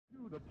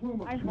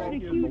I heard a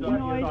huge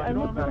noise. I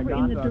looked over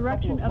in the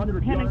direction of the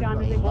Pentagon.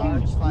 There's a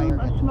huge plume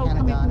of smoke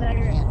coming from that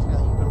area.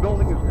 The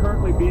building is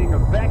currently being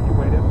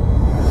evacuated.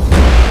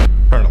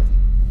 Colonel,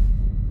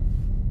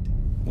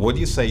 would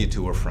you say you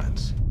two were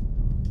friends?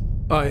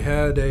 I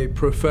had a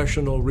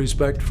professional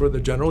respect for the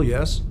general,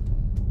 yes.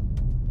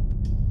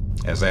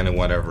 Has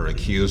anyone ever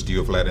accused you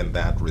of letting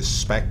that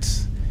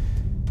respect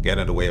get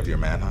in the way of your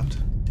manhunt?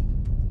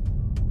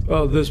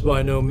 Well, this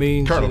by no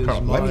means Colonel, is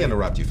let me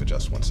interrupt you for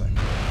just 1 second.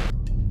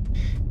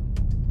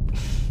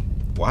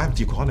 Why haven't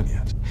you called him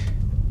yet?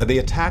 The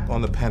attack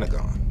on the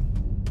Pentagon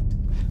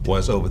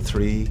was over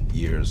 3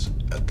 years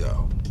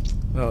ago.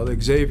 Well,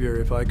 Xavier,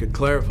 if I could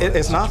clarify...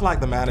 It's not like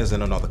the man is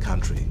in another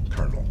country,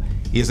 Colonel.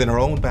 He is in our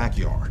own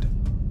backyard.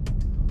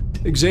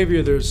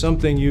 Xavier, there's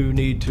something you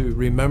need to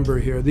remember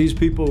here. These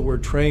people were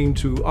trained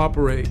to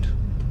operate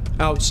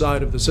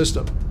outside of the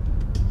system.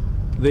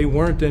 They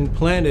weren't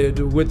implanted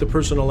with the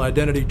personal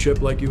identity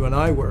chip like you and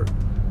I were.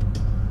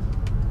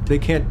 They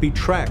can't be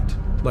tracked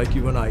like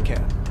you and I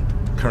can.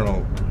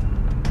 Colonel,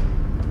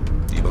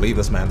 do you believe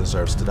this man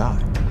deserves to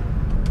die?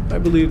 I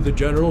believe the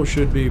general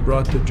should be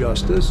brought to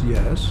justice,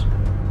 yes.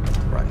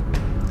 Right.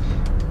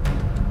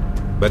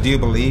 But do you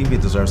believe he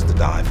deserves to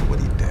die for what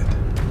he did?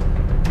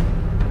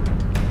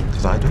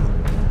 Because I do.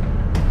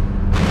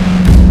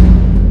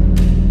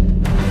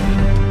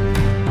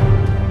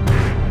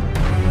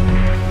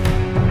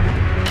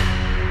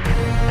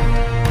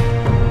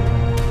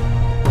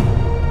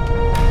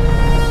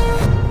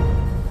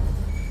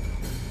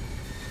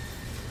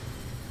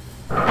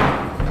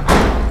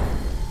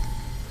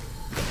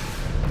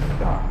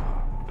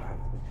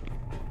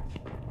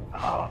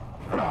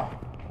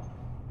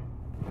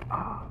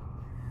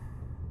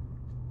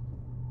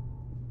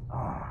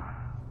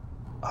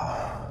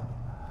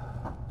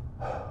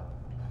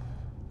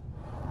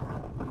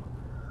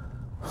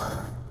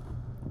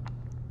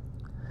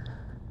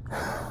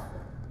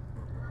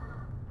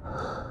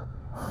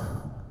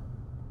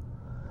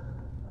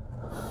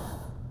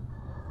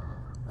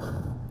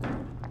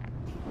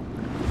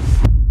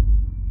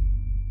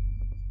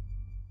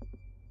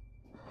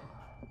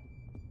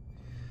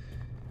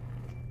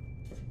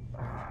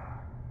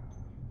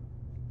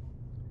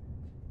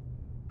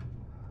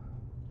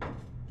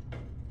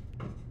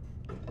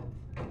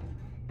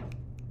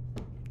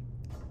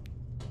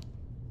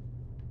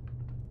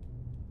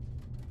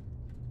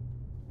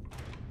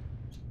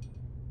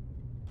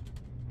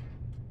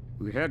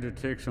 We had to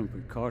take some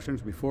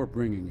precautions before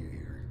bringing you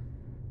here.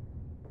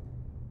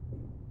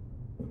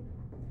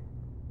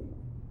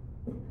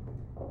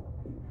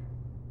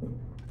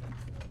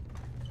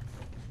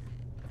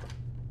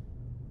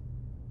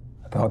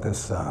 I thought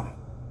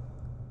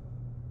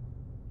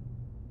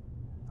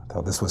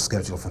this was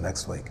scheduled for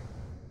next week.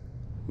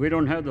 We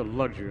don't have the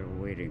luxury of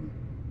waiting.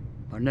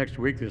 By next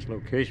week, this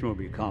location will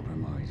be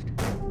compromised.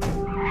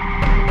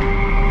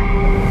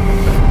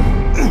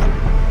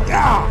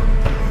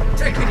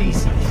 Take it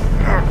easy.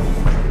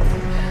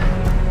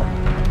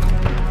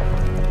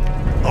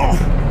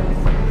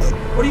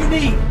 What do you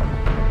need?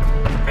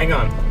 Hang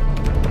on.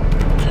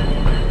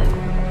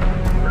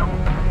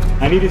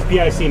 I need his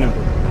PIC number.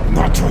 I'm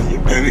not telling you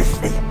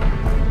anything.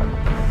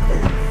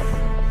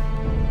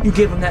 You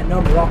give him that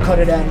number, I'll cut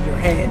it out of your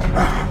hand.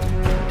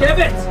 Give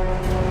it!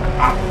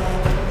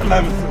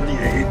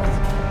 1138.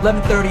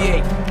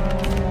 1138.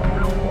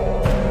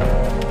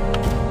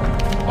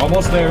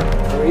 Almost there.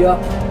 Hurry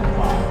up.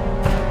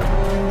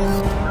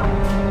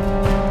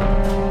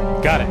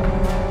 Got it.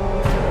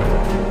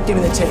 Give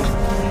me the tape.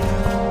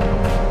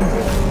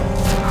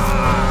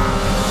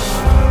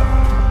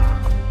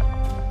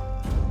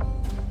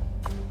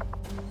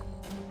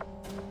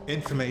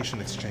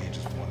 Information exchange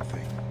is one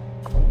thing.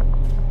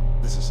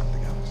 This is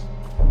something else.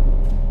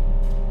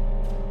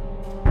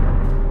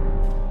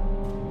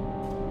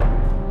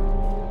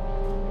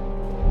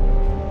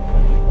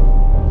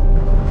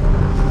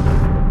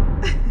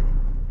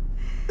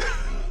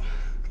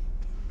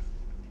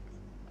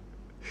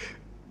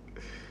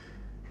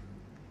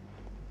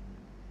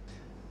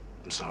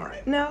 I'm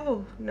sorry.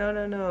 No.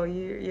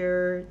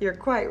 You're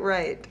quite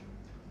right.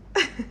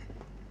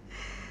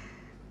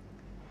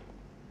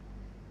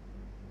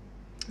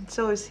 And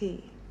so is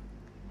he.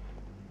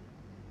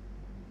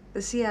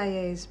 The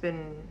CIA's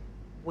been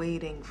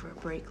waiting for a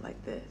break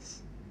like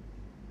this.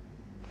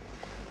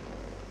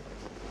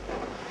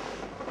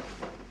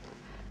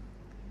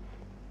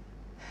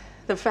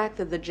 The fact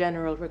that the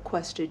general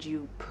requested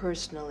you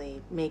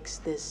personally makes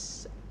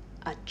this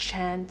a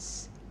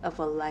chance of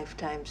a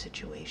lifetime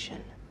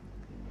situation.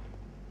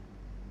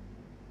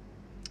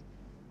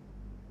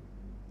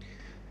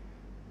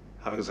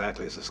 How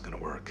exactly is this going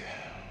to work?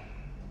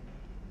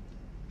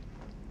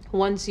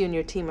 Once you and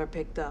your team are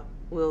picked up,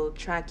 we'll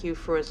track you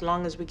for as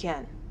long as we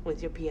can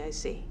with your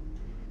PIC.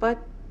 But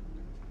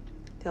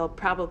they'll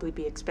probably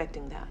be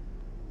expecting that.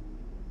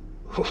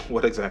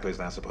 What exactly is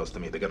that supposed to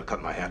mean? They're going to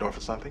cut my hand off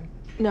or something?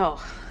 No,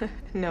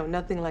 no,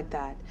 nothing like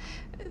that.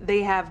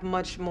 They have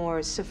much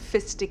more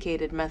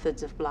sophisticated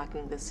methods of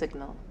blocking the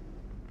signal.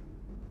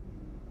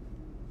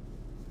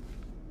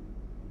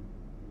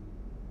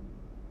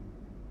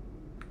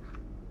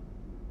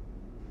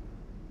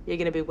 you're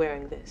gonna be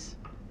wearing this.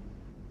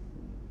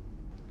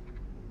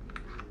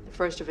 The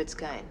first of its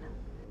kind.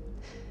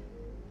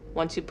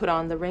 Once you put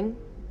on the ring,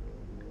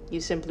 you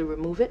simply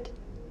remove it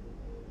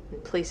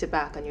and place it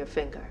back on your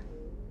finger.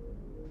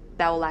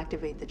 That will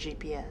activate the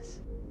GPS.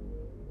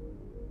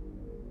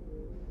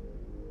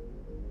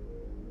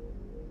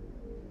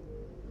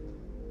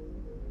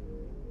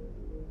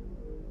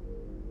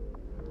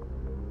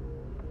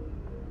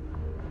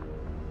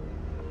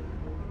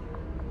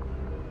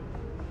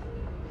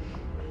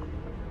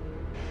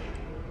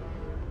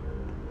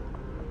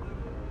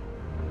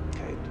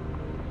 Kate,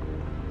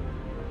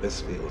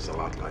 this feels a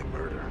lot like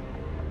murder.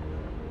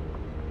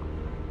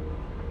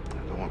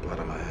 I don't want blood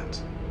on my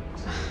hands.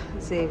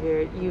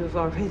 Xavier, you've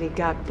already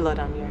got blood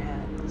on your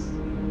hands.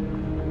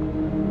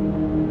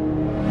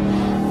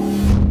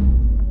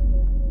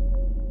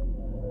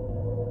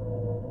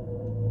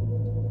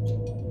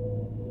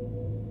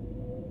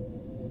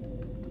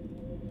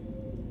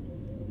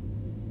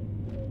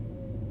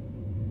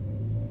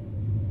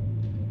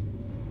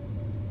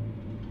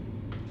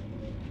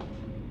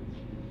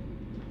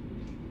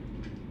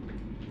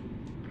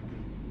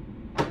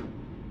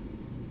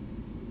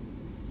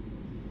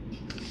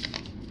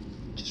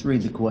 Just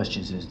read the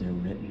questions as they're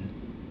written.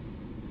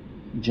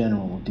 The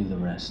general will do the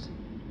rest.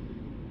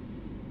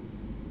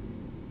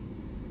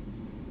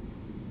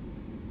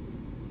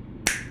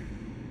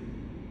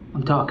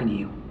 I'm talking to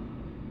you.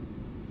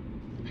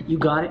 You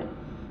got it?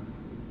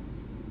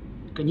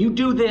 Can you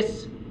do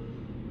this?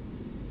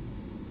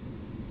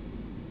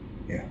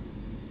 Yeah.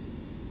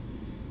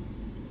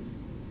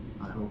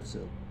 I hope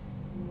so.